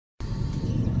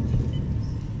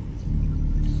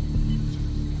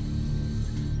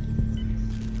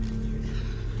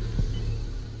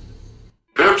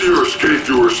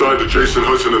you were assigned to Jason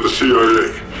Hudson at the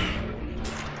CIA.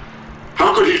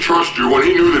 How could he trust you when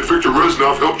he knew that Viktor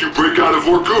Reznov helped you break out of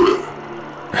Vorkuta?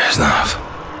 Reznov.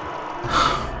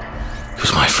 He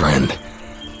was my friend.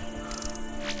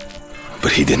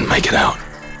 But he didn't make it out.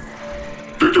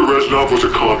 Viktor Reznov was a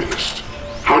communist.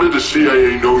 How did the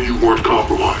CIA know you weren't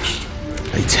compromised?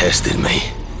 They tested me.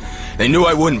 They knew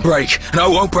I wouldn't break, and I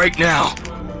won't break now.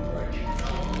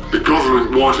 The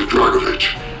government wanted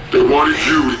Dragovich. They wanted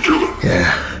you to kill him.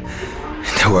 Yeah. And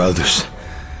there were others.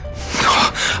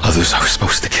 Others I was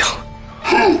supposed to kill.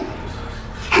 Who?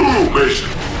 Who, Mason?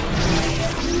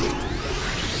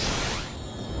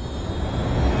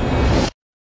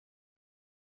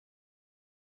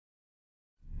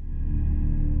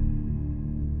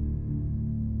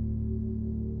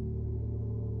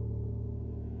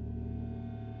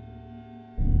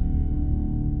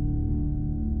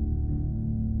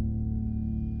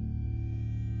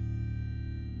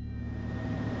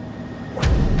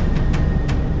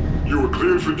 You were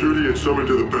cleared for duty and summoned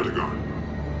to the Pentagon.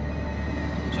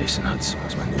 Jason Hudson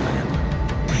was my new handler.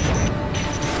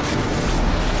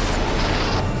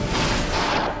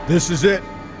 This is it.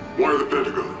 Why the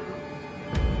Pentagon?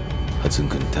 Hudson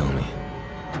couldn't tell me.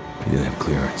 He didn't have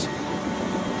clearance.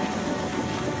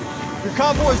 Your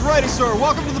convoy's ready, sir.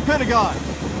 Welcome to the Pentagon.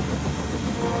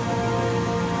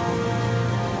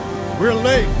 We're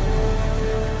late.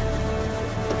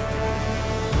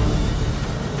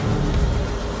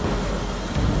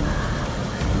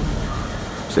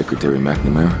 Secretary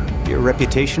McNamara? Your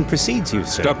reputation precedes you,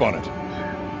 sir. Step on it.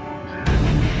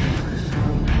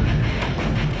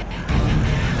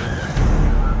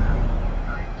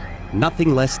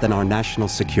 Nothing less than our national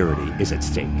security is at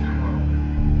stake.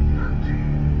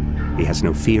 He has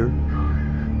no fear,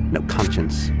 no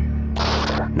conscience,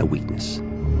 no weakness.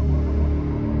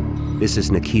 This is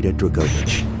Nikita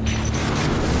Dragovich.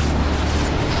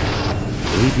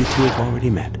 I believe you two have already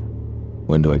met.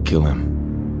 When do I kill him?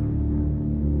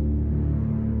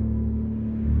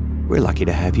 We're lucky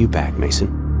to have you back,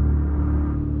 Mason.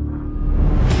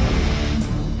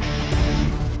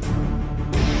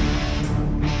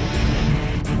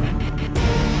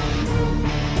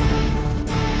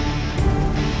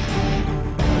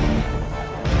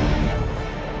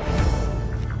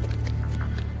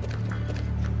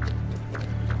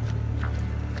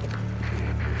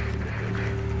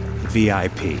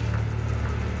 VIP.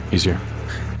 He's here.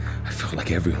 I felt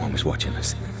like everyone was watching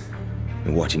us.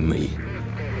 And watching me.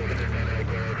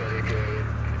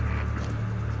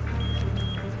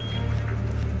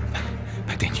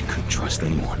 Back then you couldn't trust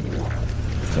anyone.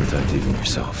 Sometimes even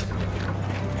yourself.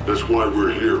 That's why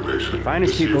we're here, Mason.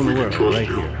 Finest To see people if in the we can world, trust right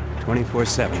you. here.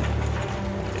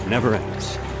 24/7. It never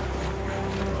ends.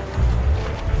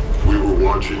 We were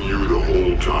watching you the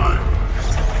whole time.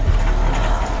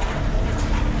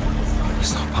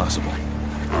 It's not possible.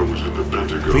 I was in the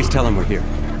Pentagon. Please tell him we're here.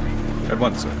 At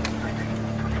once, sir.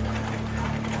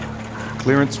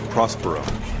 Clearance Prospero.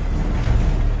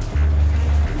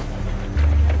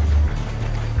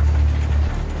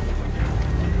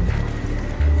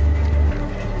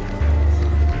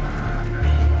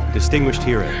 Distinguished I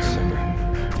heroes. remember.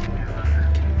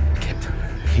 I kept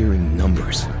hearing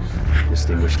numbers.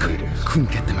 Distinguished leaders.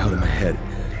 Couldn't get them out of my head.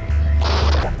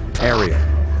 Ariel.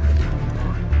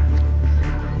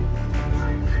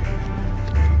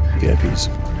 VIPs.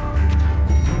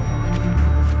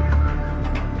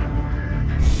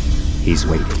 He's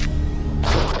waiting.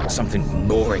 Something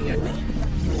gnawing at me.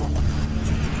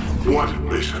 What,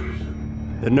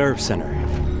 Mason? The nerve center.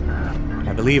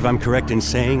 I believe I'm correct in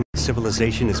saying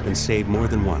civilization has been saved more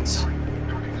than once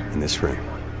in this room.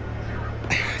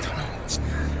 I don't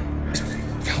know. It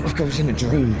felt like I was in a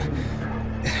dream.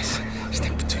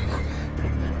 Step 2.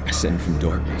 Ascend from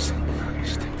darkness.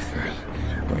 Step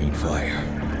 3. Rain fire.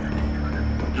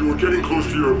 You were getting close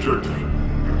to your objective.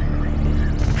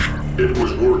 It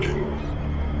was working.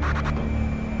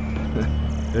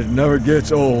 It never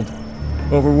gets old.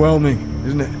 Overwhelming,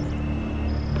 isn't it?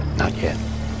 Not yet.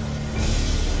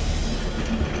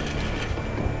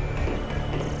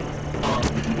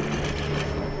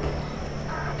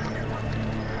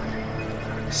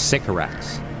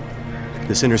 Sycorax.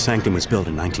 This inner sanctum was built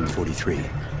in 1943.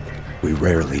 We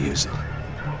rarely use it.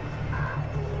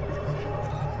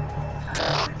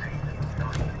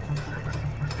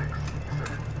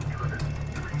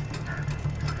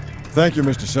 Thank you,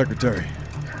 Mr. Secretary.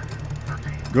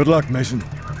 Good luck, Mason.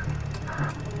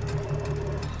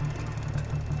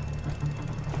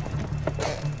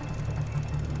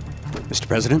 Mr.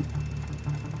 President?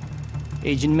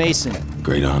 Agent Mason,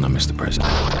 Great honor, Mr.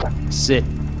 President. sit.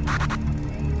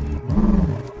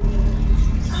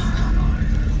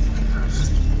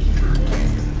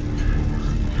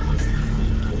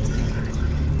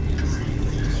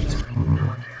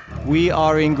 We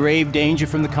are in grave danger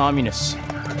from the communists.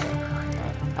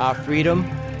 Our freedom,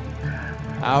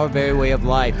 our very way of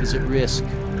life is at risk.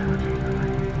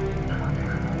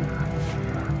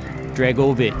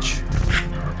 Dragovich.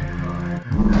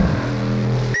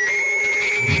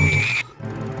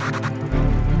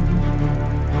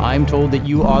 I'm told that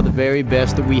you are the very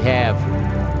best that we have.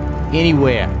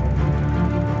 Anywhere.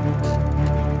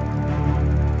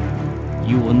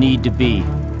 You will need to be.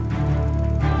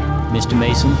 Mr.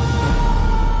 Mason,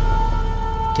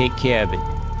 take care of it.